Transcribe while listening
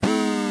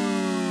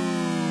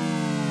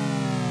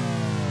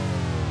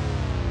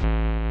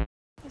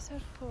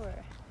episode 4.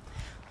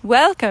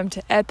 Welcome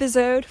to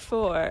episode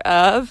 4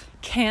 of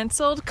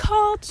Cancelled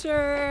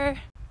Culture.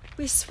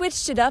 We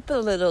switched it up a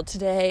little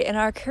today and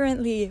are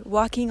currently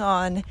walking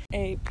on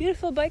a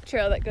beautiful bike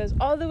trail that goes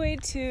all the way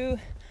to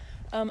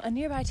a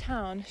nearby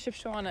town,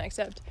 Shipshawana,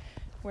 except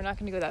we're not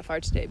going to go that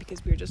far today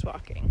because we're just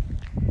walking.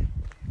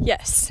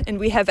 Yes, and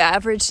we have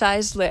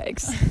average-sized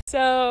legs.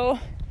 So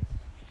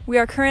we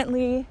are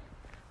currently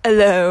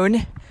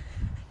alone,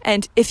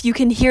 and if you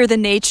can hear the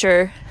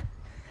nature,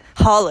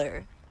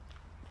 holler.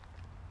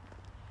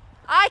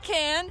 I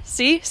can.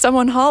 See,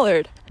 someone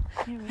hollered.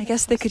 I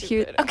guess they could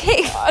hear.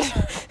 Okay.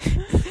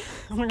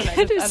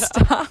 Could have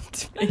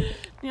stopped me.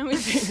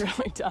 Naomi's being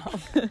really dumb.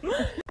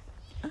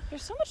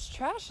 There's so much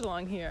trash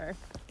along here.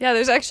 Yeah,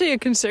 there's actually a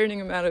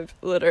concerning amount of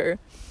litter.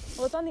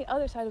 Well, it's on the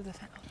other side of the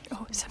fence.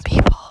 Oh, some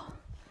people.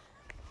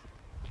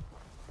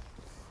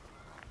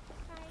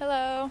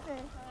 Hello. Hi.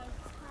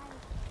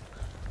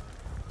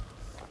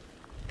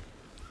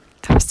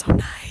 That was so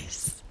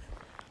nice.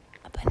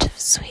 A bunch of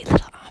sweet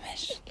little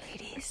Amish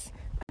ladies.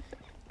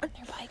 On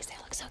their bikes, they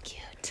look so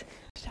cute.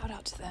 Shout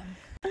out to them.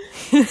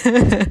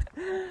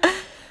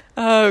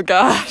 Oh,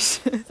 gosh.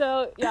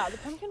 So, yeah, the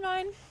pumpkin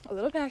vine, a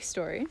little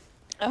backstory.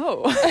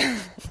 Oh.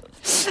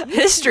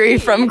 History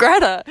from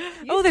Greta.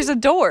 Oh, there's a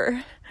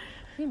door.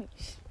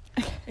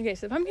 Okay,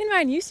 so the pumpkin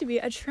vine used to be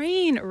a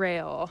train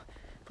rail.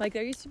 Like,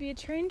 there used to be a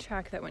train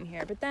track that went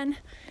here, but then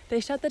they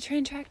shut the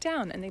train track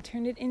down and they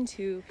turned it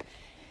into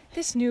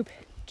this new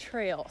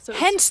trail. So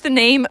hence the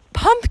name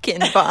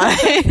Pumpkin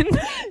Vine.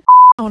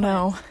 Oh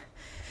no.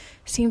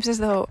 Seems as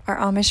though our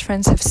Amish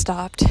friends have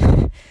stopped.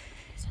 I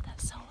said that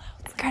so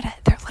loud. Greta,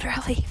 they're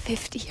literally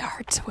 50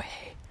 yards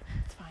away.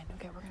 It's fine.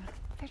 Okay,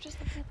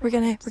 we're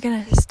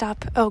gonna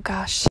stop. Oh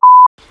gosh.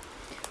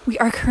 We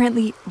are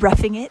currently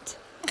roughing it.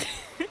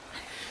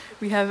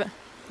 We have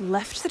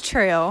left the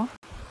trail.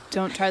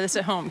 Don't try this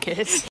at home,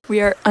 kids.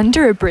 We are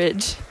under a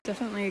bridge.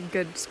 Definitely a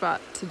good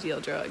spot to deal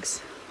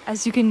drugs.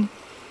 As you can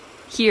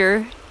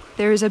hear,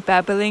 there is a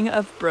babbling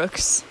of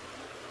brooks.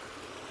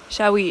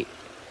 Shall we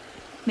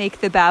make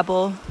the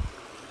babble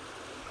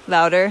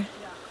louder?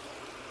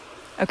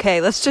 Yeah. Okay,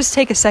 let's just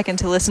take a second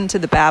to listen to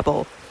the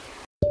babble.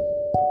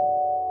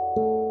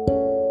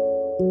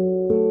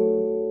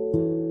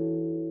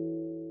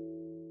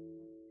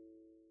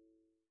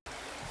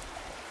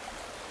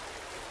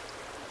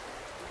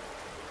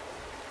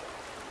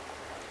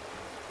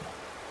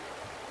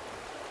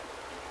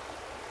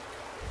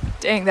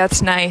 Dang,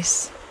 that's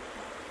nice.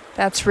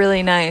 That's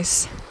really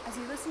nice. As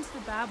you listen to the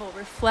babble,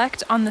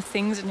 reflect on the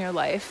things in your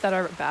life that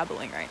are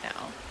babbling right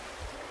now.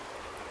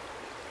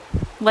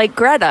 Like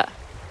Greta.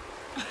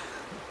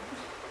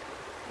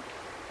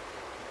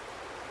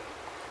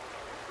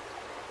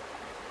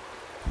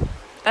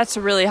 That's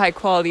a really high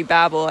quality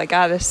babble, I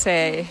gotta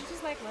say. Can you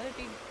just let it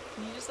be?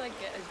 Can you just get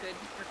a good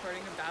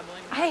recording of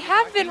babbling? I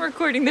have been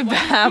recording the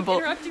babble.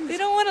 They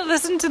don't want to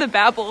listen to the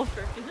babble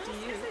for 50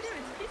 years. It's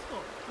peaceful.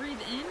 Breathe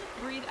in,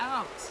 breathe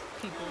out,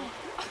 people.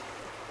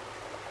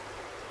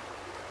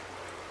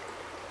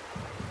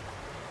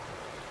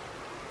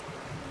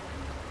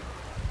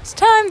 It's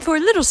time for a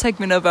little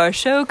segment of our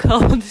show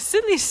called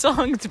Silly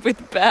Songs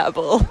with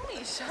Babble.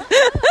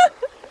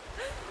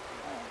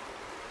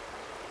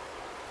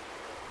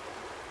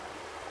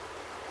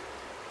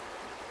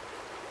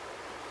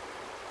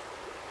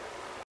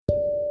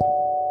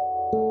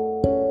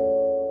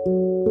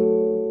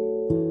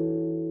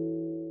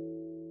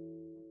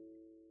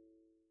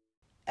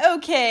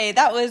 Okay,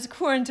 that was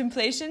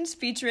Quarantemplations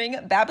featuring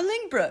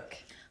Babbling Brook.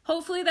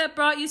 Hopefully that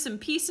brought you some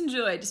peace and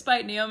joy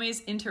despite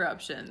Naomi's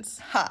interruptions.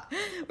 Ha!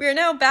 We are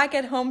now back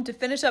at home to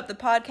finish up the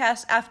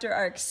podcast after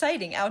our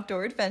exciting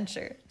outdoor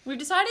adventure. We've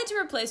decided to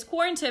replace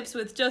Quarantips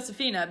with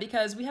Josephina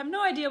because we have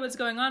no idea what's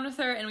going on with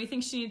her and we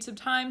think she needs some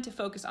time to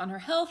focus on her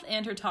health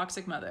and her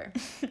toxic mother.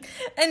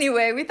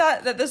 Anyway, we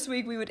thought that this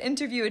week we would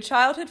interview a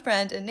childhood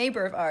friend and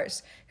neighbor of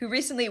ours who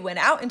recently went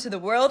out into the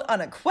world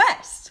on a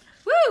quest.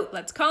 Woo!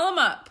 Let's call him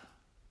up.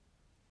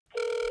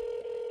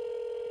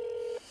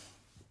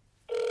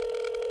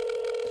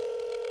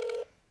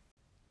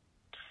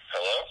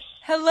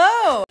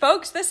 Hello!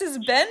 Folks, this is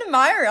Ben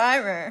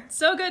Meyer-Eimer.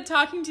 So good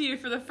talking to you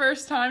for the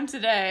first time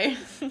today.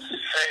 Hey,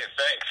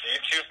 thanks. You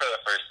too for the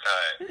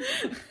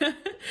first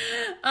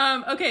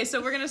time. Okay,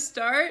 so we're going to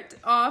start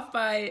off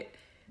by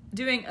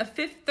doing a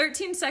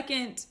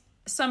 13-second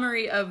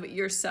summary of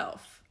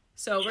yourself.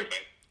 So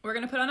we're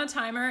going to put on a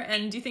timer,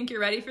 and do you think you're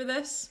ready for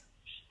this?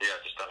 Yeah,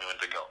 just tell me when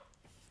to go.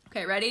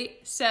 Okay, ready,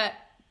 set,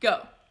 go.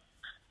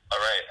 All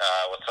right,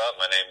 what's up?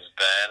 My name's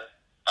Ben.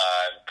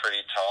 I'm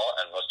pretty tall,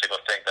 and most people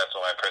think that's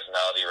what my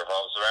personality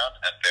revolves around,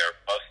 and they're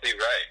mostly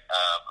right.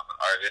 I'm an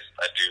artist.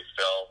 I do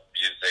film,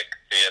 music,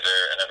 theater,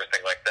 and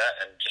everything like that,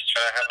 and just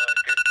try to have a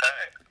good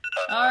time.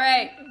 All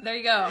right, there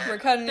you go.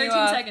 We're cutting 13 you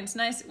off. seconds.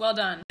 Nice, well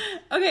done.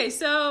 Okay,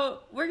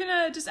 so we're going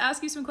to just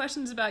ask you some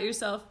questions about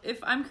yourself.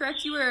 If I'm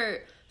correct, you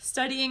were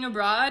studying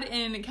abroad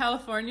in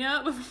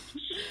California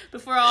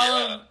before all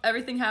of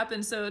everything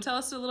happened, so tell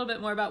us a little bit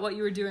more about what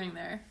you were doing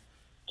there.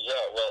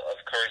 Yeah, well, of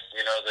course,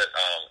 you know that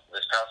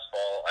this past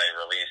fall I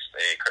released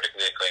a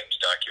critically acclaimed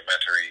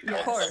documentary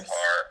Of called course.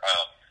 Are,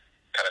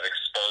 kind of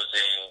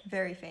exposing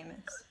Very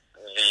famous.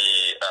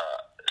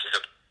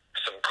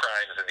 some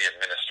crimes in the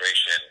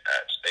administration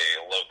at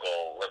a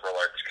local liberal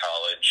arts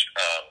college.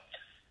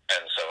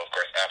 And so, of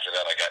course, after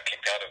that, I got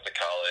kicked out of the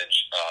college.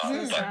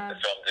 But the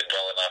film did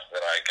well enough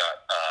that I got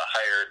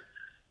hired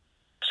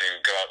to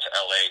go out to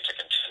LA to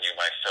continue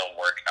my film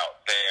work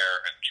out there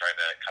and try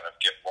to kind of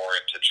get more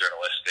into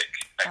journalistic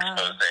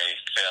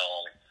expose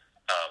film,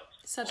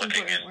 Such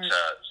looking important into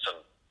work. some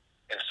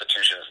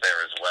institutions there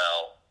as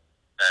well.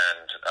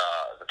 And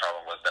the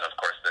problem was then, of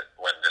course, that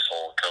when this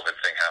whole COVID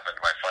thing happened,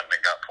 my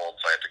funding got pulled,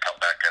 so I had to come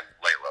back and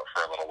lay low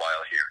for a little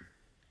while here.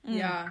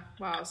 Yeah.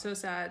 Wow. So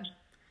sad.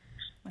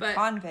 But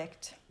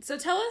Convict. so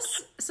tell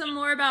us some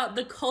more about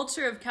the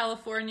culture of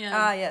California.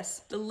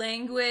 Yes. The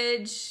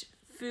language,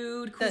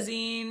 food,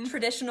 cuisine.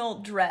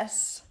 Traditional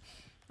dress.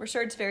 We're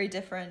sure it's very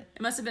different.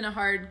 It must have been a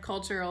hard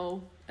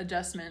cultural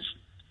adjustment.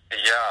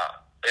 Yeah,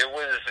 it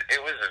was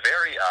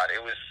very odd.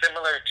 It was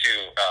similar to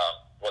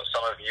what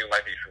some of you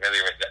might be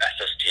familiar with, the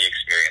SST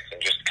experience,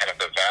 and just kind of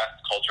the vast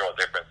cultural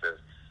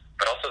differences,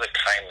 but also the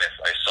kindness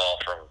I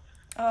saw from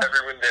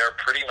everyone there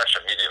pretty much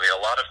immediately. A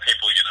lot of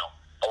people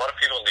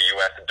in the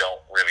U.S.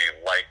 don't really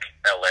like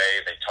LA.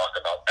 They talk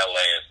about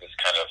LA as this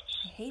kind of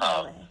I hate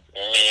LA.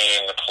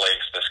 mean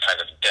place, this kind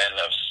of den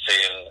of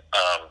sin,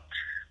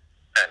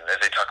 and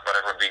they talk about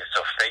everyone being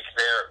so fake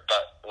there.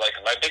 But like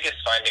my biggest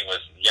finding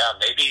was, yeah,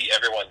 maybe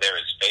everyone there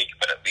is fake,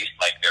 but at least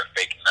like they're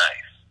fake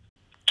nice.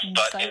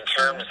 But in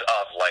terms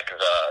of like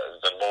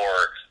the more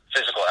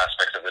physical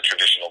aspects of the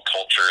traditional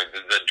culture,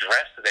 the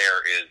dress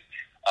there is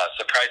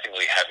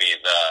surprisingly heavy.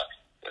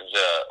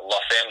 The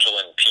Los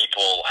Angeles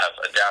people have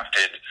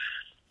adapted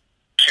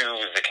to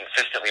the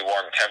consistently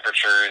warm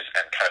temperatures,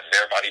 and kind of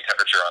their body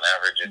temperature on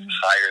average is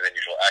higher than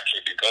usual. Actually,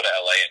 if you go to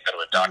LA and go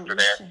to a doctor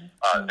there,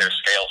 their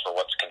scale for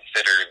what's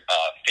considered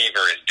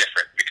fever is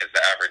different because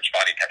the average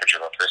body temperature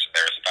of a person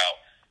there is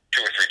about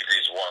 2 or 3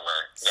 degrees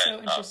warmer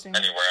than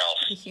anywhere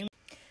else.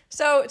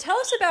 So tell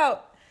us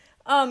about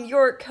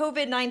your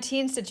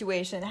COVID-19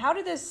 situation. How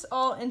did this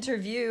all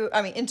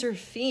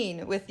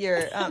intervene with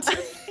your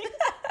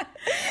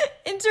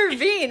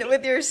intervene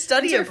with your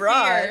study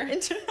abroad?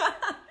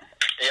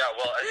 Yeah,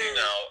 well, as you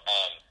know,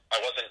 I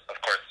wasn't, of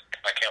course,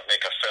 I can't make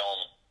a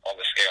film on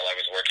the scale I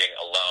was working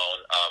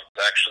alone.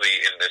 Actually,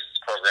 in this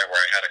program where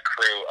I had a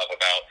crew of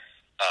about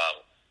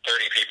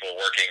 30 people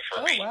working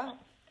for me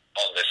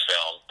on this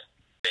film,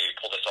 they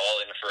pulled us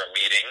all in for a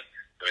meeting.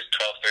 It was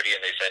 12:30,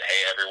 and they said,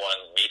 hey,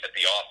 everyone, meet at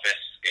the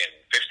office in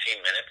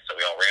 15 minutes. So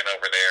we all ran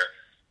over there,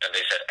 and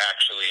they said,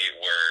 actually,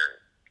 we're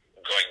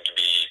going to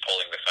be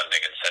pulling the funding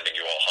and sending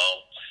you all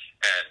home.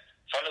 And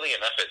funnily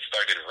enough, it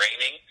started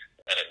raining,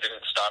 and it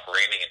didn't stop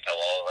raining until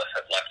all of us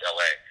had left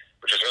LA,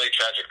 which was really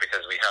tragic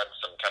because we had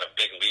some kind of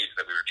big leads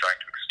that we were trying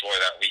to explore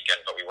that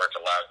weekend, but we weren't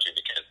allowed to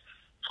because,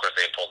 of course,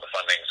 they had pulled the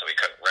funding, so we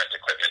couldn't rent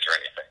equipment or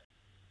anything.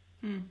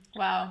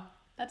 Wow.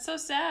 That's so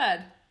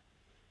sad.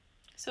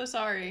 So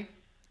sorry.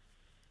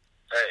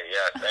 Hey,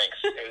 yeah, thanks.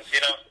 It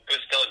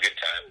was still a good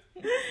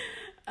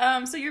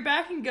time. So you're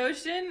back in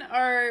Goshen.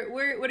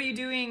 What are you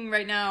doing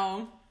right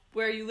now?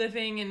 Where are you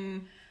living,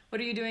 and what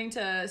are you doing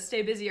to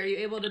stay busy? Are you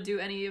able to do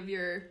any of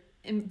your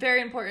very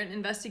important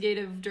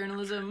investigative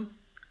journalism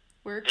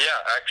work?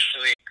 Yeah,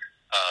 actually,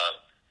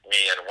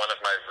 me and one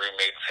of my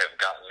roommates have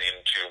gotten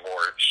into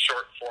more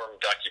short-form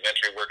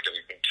documentary work that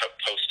we've been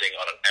posting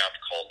on an app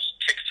called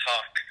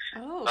TikTok.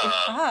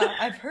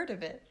 I've heard of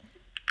it.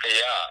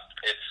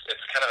 Yeah,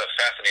 it's kind of a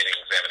fascinating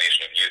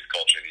examination of youth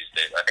culture these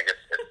days. I think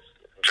it's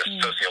just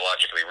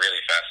sociologically really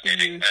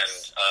fascinating. And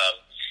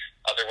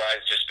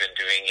otherwise, just been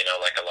doing,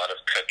 like a lot of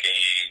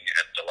cooking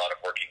and a lot of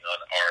working on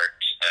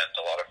art and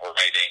a lot of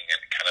writing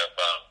and kind of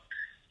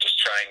just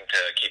trying to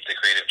keep the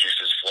creative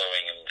juices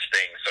flowing and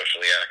staying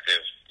socially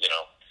active,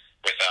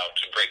 without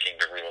breaking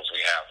the rules we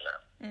have now.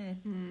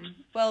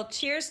 Well,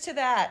 cheers to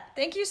that.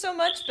 Thank you so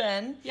much,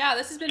 Ben. Yeah,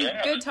 this has been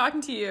good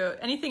talking to you.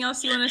 Anything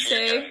else you want to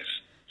say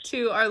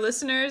to our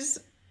listeners?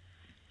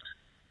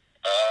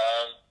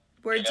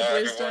 Words of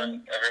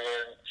wisdom.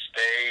 Everyone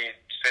stay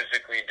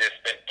physically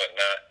distant, but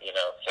not,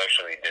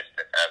 socially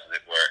distant, as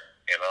it were,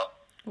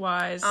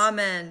 Wise.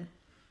 Amen.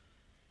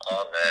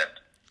 Amen.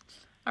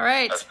 All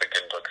right. As the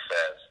good book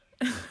says.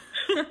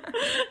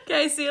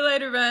 Okay, see you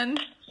later, Ben.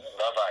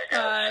 Bye-bye,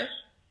 guys. Bye.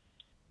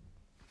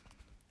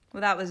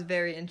 Well, that was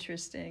very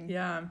interesting.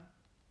 Yeah.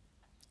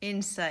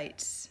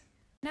 Insights.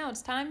 Now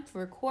it's time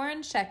for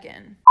Quarren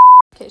Check-In.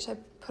 Okay, should I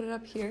put it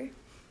up here?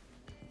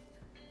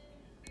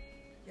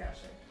 Yeah,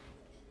 sure.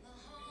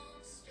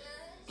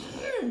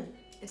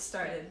 It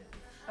started.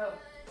 Oh.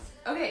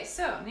 Okay,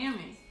 so,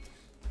 Naomi.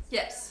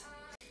 Yes.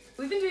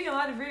 We've been doing a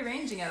lot of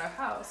rearranging at our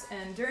house,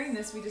 and during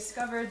this we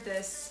discovered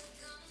this,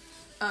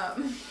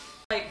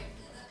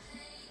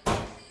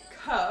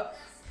 cup.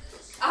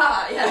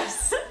 Ah,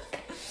 yes.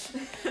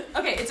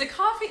 Okay, it's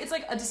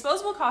like a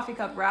disposable coffee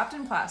cup wrapped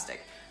in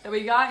plastic that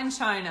we got in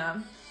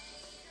China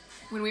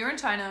when we were in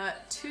China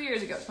 2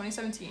 years ago,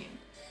 2017.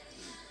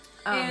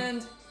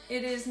 And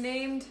it is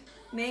named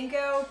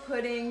mango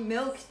pudding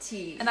milk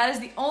tea. And that is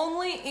the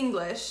only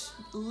English,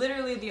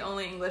 literally the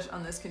only English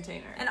on this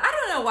container. And I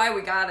don't know why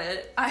we got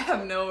it. I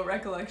have no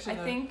recollection. I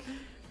of think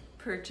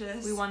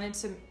purchase. we wanted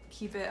to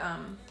keep it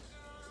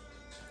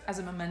as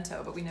a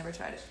memento, but we never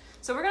tried it.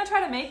 So we're gonna try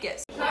to make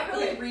it. Can't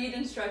really read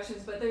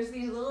instructions, but there's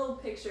these little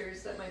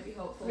pictures that might be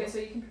helpful. Okay, so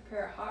you can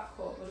prepare a hot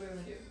cold. What do we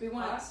want to do? We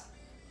want Hot?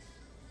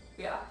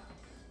 Yeah.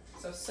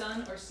 So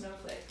sun or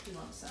snowflake? We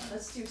want sun.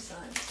 Let's do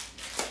sun.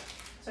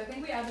 So I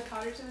think we add the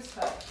powder to this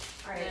cup.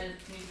 All right. And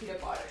we need to heat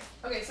up water.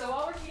 Okay, so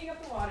while we're heating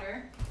up the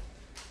water,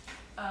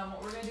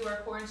 we're gonna do our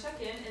pour and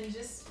check-in and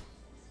just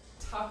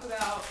talk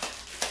about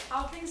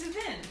how things have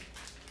been.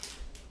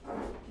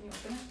 Can you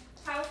open it?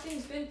 How have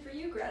things been for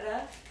you,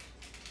 Greta?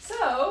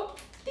 So,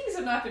 things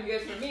have not been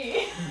good for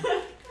me.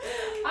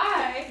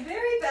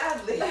 Very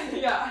badly.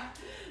 Yeah.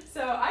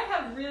 So I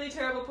have really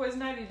terrible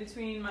poison ivy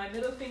between my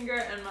middle finger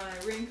and my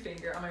ring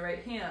finger on my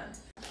right hand.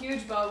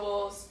 Huge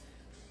bubbles,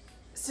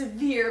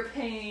 severe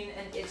pain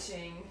and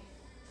itching.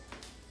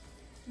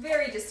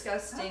 Very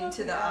disgusting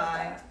to the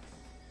eye.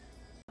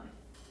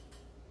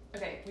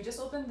 Okay, we just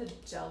opened the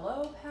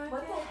Jell-O packet.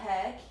 What the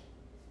heck?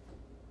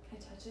 Can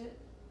I touch it?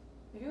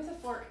 Maybe with a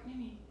fork.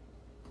 Maybe.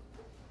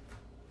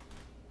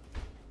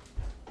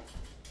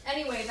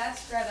 Anyway,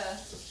 that's Greta.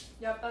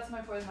 Yep, that's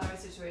my poison ivy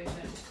situation.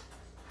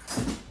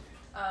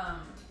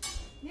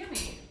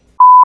 Yummy.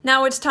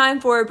 Now it's time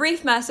for a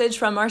brief message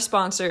from our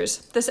sponsors.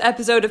 This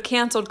episode of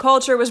Cancelled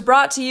Culture was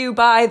brought to you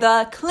by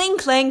the Kling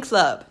Klang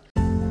Club.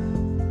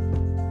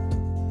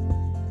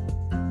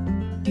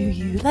 Do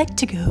you like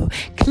to go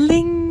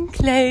cling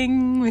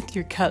clang with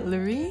your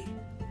cutlery?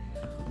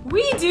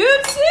 We do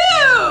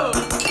too!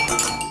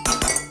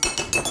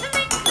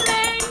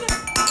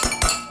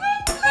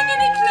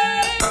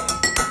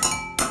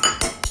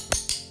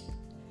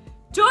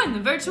 Join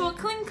the virtual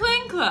Kling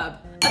Klang Club.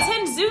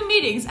 Attend Zoom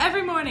meetings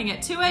every morning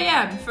at 2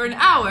 a.m. for an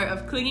hour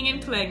of clinging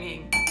and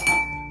clanging.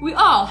 We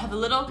all have a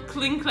little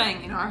cling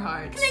clang in our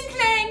hearts. Cling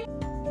clang!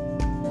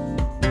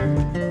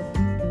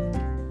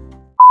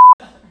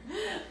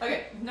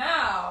 Okay,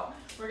 now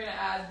we're gonna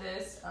add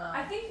this.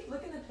 I think,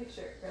 look in the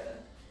picture, Greta.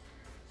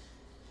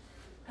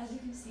 As you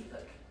can see,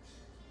 look.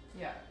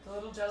 Yeah, the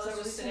little Jell-O So is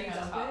we're just just sitting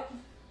gonna on dump top.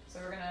 So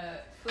we're gonna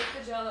flip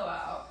the Jell-O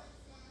out.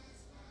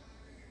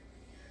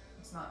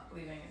 It's not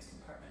leaving its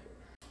compartment.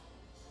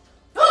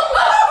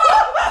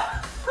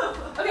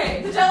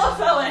 Okay, the Jell-O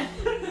fell in.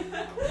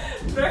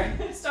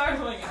 Very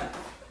startling.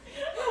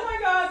 Oh my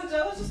god, the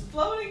Jell-O's just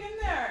floating in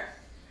there.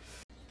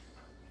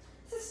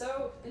 This is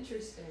so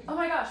interesting. Oh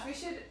my gosh, we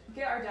should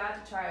get our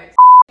dad to try it.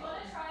 You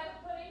wanna try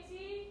the pudding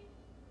tea?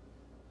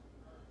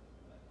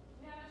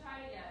 We haven't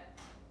tried it yet.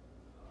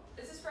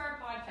 This is for our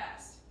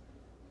podcast.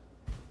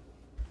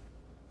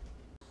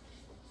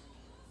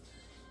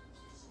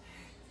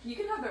 You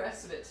can have the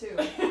rest of it too.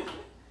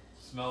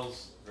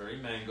 Smells very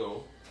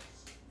mango.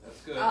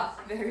 That's good.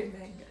 Very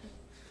mango.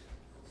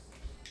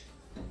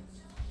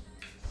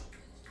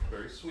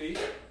 Very sweet,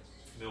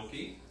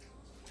 milky,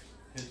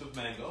 hint of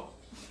mango.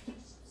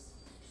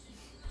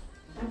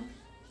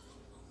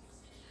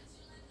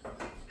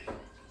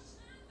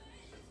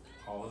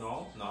 All in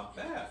all, not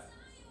bad.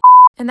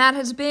 And that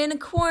has been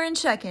Quarren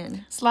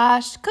Check-In.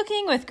 /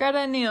 Cooking with Greta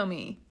and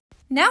Naomi.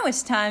 Now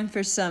it's time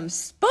for some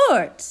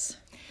sports.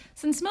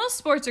 Since most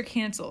sports are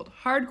canceled,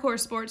 hardcore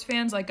sports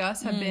fans like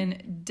us have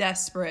been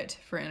desperate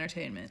for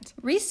entertainment.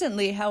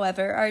 Recently,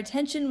 however, our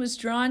attention was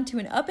drawn to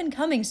an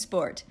up-and-coming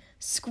sport,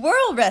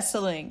 squirrel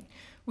wrestling.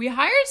 We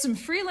hired some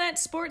freelance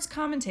sports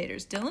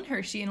commentators, Dylan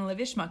Hershey and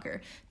Olivia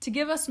Schmucker, to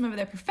give us some of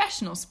their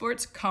professional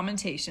sports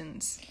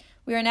commentations.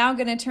 We are now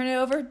going to turn it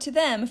over to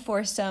them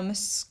for some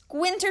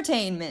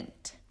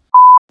squintertainment.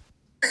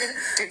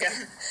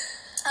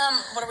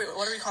 What are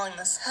we calling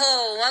this?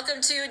 Oh,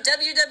 welcome to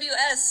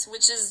WWS,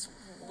 which is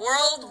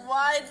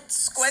Worldwide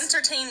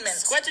Squentertainment.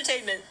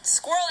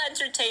 Squirrel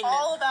Entertainment.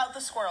 All about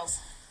the squirrels.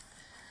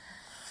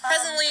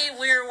 Presently,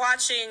 we're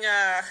watching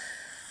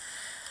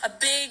a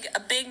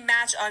big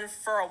match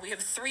unfurl. We have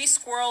 3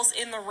 squirrels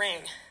in the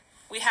ring.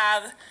 We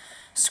have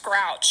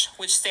Scrouch,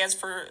 which stands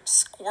for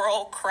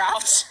Squirrel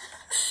Crouch.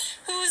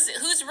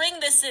 Whose ring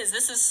this is?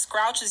 This is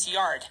Scrouch's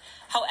yard.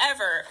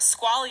 However,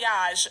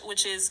 Squaliage,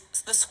 which is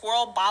the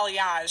squirrel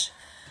balayage,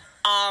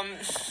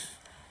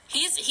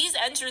 he's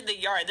entered the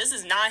yard. This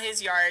is not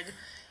his yard.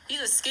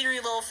 He's a skittery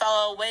little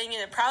fellow weighing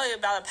in at probably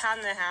about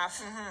 1.5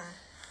 pounds.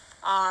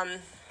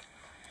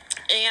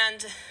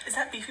 And is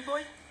that Beefy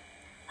Boy?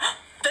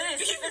 That is.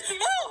 We've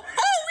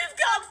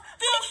got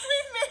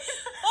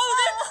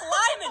they're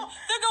climbing.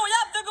 They're going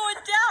up. They're going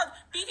down.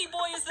 Beefy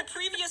Boy is the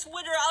previous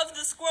winner of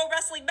the squirrel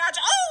wrestling match.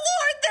 Oh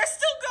Lord, they're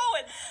still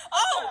going.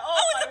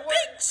 It's a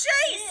big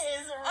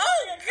chase.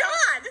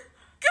 God,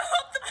 go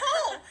up the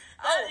pole.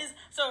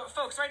 So,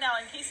 folks, right now,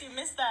 in case you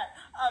missed that,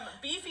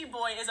 Beefy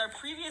Boy is our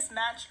previous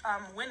match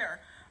winner.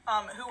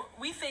 who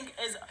we think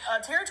is a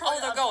territory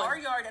of our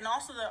yard and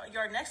also the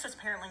yard next to us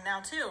apparently now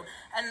too.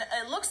 And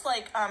it looks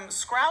like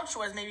Scrouch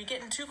was maybe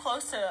getting too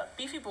close to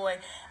Beefy Boy,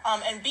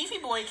 and Beefy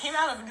Boy came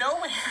out of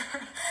nowhere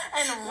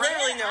and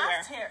literally ran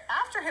nowhere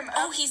after him.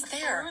 Oh, he's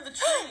there. Through the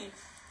tree.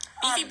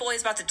 Beefy Boy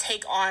is about to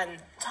take on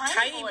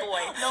Tiny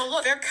Boy. No,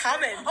 look, they're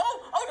coming. Tiny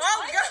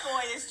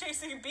Boy is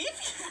chasing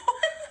Beefy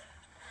Boy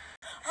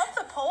up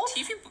the pole.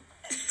 Beefy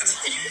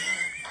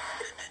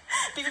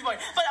Boy.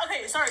 But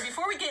okay, sorry,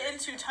 before we get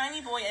into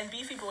Tiny Boy and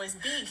Beefy Boy's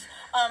beef,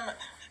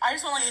 I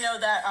just want to let you know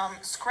that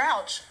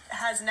Scrouch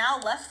has now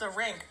left the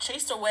rink,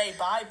 chased away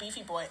by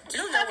Beefy Boy. Do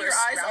you have your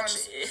eyes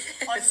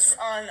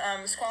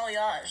on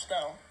Squaliage,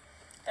 though?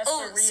 That's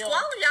the real...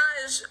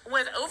 Squaliage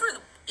went over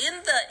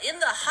in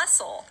the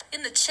hustle,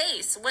 in the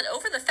chase, went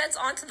over the fence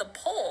onto the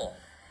pole.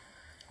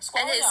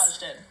 Squaliage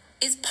did.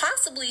 Is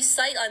possibly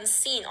sight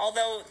unseen,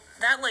 although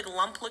that like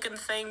lump looking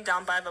thing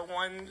down by the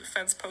one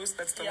fence post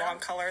that's the wrong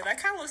color,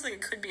 that kind of looks like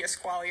it could be a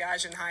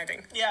Squaliage in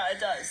hiding. Yeah, it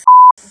does.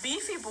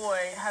 Beefy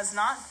Boy has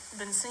not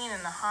been seen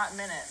in a hot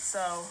minute,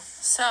 so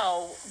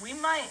we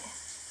might...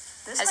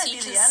 This has might he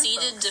be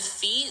conceded the end,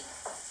 defeat?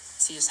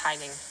 Is he just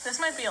hiding? This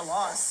might be a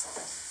loss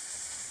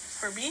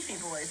for Beefy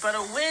Boy, but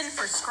a win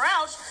for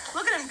Scrouch.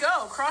 Look at him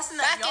go, crossing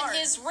that back yard. in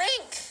his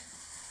rink.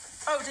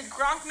 Oh, did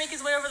Gronk make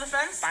his way over the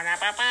fence? I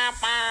think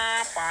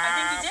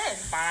he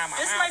did.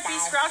 This might be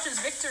Scrouch's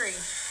victory.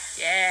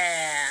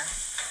 Yeah.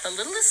 The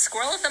littlest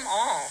squirrel of them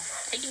all.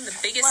 Taking the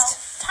biggest...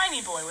 Well,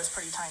 Tiny Boy was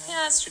pretty tiny.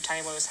 Yeah, that's true.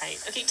 Tiny Boy was tiny.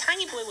 Okay,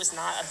 Tiny Boy was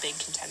not a big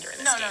contender in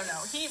this game.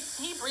 No. He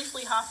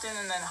briefly hopped in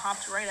and then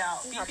hopped right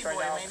out. Beefy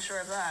Boy made sure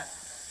of that.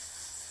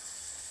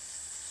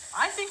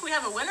 I think we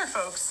have a winner,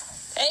 folks.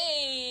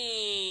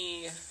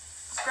 Hey!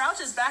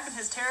 Scrouch is back in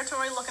his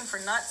territory looking for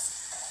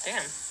nuts.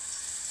 Damn.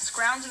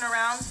 Scrounging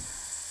around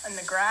in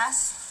the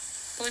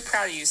grass. Really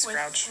proud of you,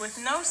 Scrouch. With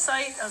no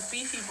sight of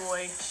Beefy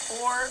Boy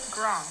or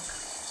Gronk.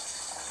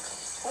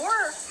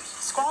 Or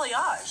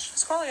Squaliage.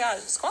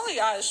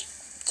 Squaliage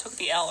took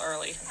the L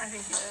early. I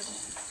think he did.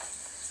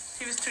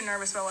 He was too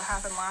nervous about what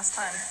happened last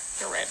time.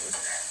 You're right.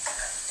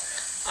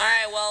 All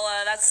right, well,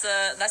 that's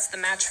the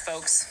match,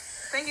 folks.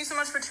 Thank you so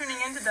much for tuning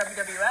in to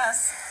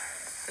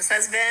WWS. This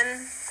has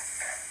been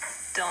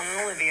Dylan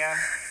and Olivia,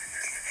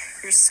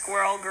 your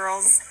squirrel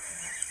girls,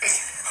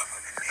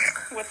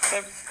 with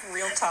the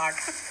real talk.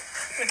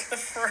 With the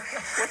girls.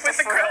 With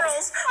the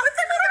girls.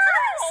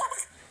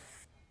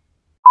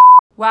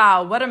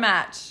 Wow, what a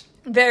match.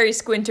 Very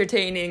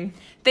squintertaining.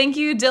 Thank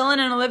you, Dylan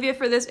and Olivia,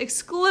 for this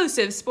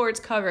exclusive sports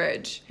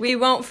coverage. We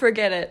won't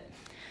forget it.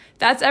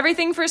 That's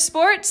everything for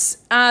sports.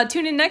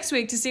 Tune in next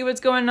week to see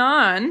what's going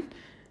on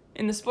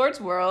in the sports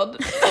world.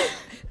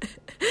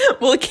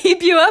 We'll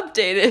keep you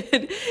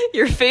updated.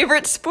 Your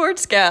favorite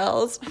sports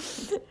gals.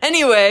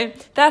 Anyway,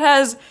 that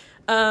has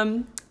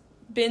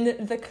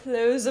been the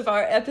close of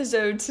our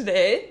episode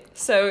today.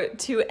 So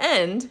to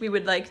end, we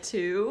would like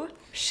to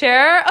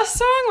share a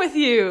song with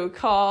you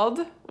called,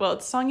 well,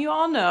 it's a song you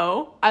all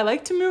know, I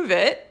Like to Move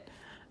It,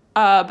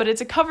 but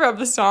it's a cover of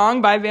the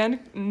song by a band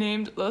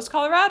named Los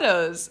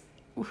Colorados,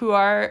 who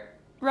are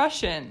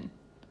Russian.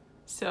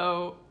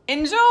 So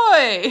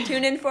enjoy!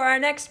 Tune in for our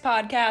next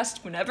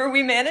podcast whenever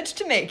we manage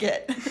to make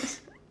it.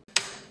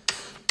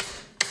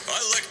 I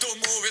like to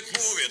move it.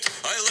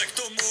 I like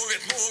to move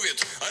it.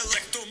 I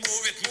like to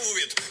move it.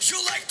 You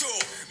like to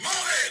move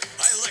it.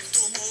 I like to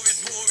move it.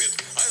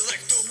 I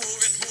like to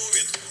move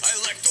it. I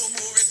like to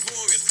move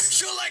it.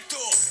 You like to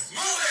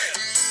move it.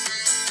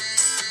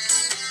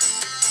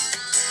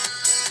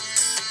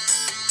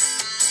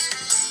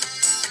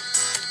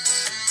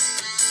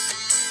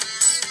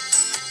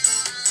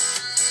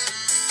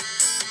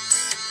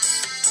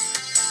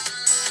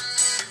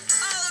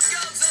 All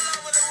girls all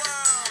over the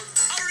world.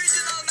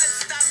 Original man,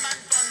 Statman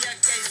from your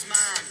case,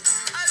 man.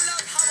 I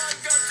love how all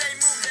girls they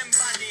move them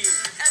body.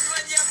 And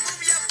when you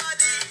move your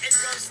body, it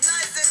goes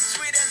nice and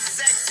sweet and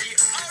sexy.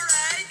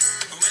 Alright?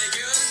 When it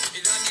good,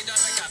 you don't need no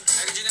makeup.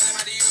 Original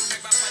body, you make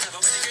back up.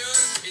 When it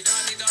good, you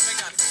don't need no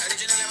makeup.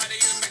 Original body,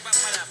 you make back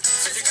up.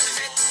 Physically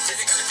fit,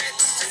 physically fit,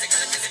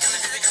 physically fit,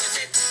 physically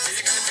fit,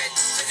 physically fit,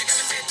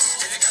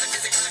 physically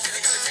fit,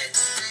 physically fit.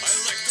 I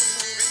like to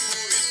move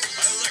it.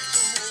 I like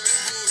to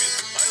move it.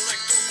 I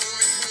like to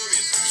move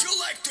it. You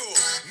like to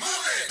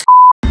move it.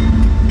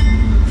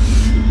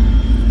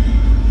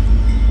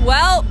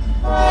 Well,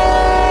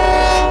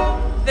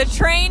 the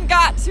train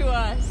got to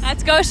us.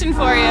 That's Goshen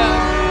for you.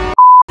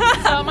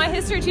 So my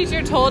history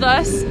teacher told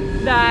us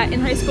that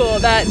in high school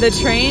that the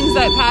trains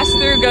that pass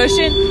through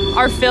Goshen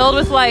are filled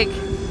with like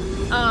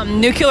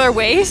nuclear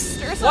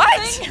waste or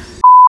something.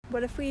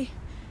 What if we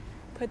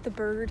put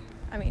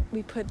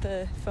we put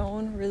the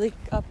phone really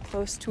up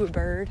close to a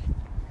bird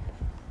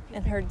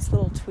and heard its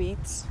little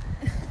tweets?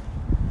 You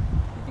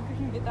think we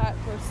can get that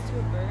close to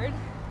a bird?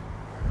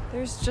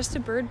 There's just a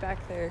bird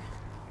back there.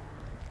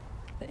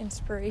 The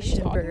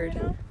inspiration bird.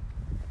 Right now?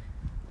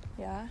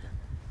 Yeah?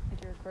 Are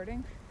you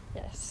recording?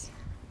 Yes.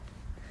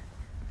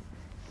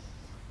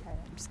 Alright,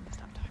 I'm just gonna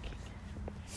stop talking.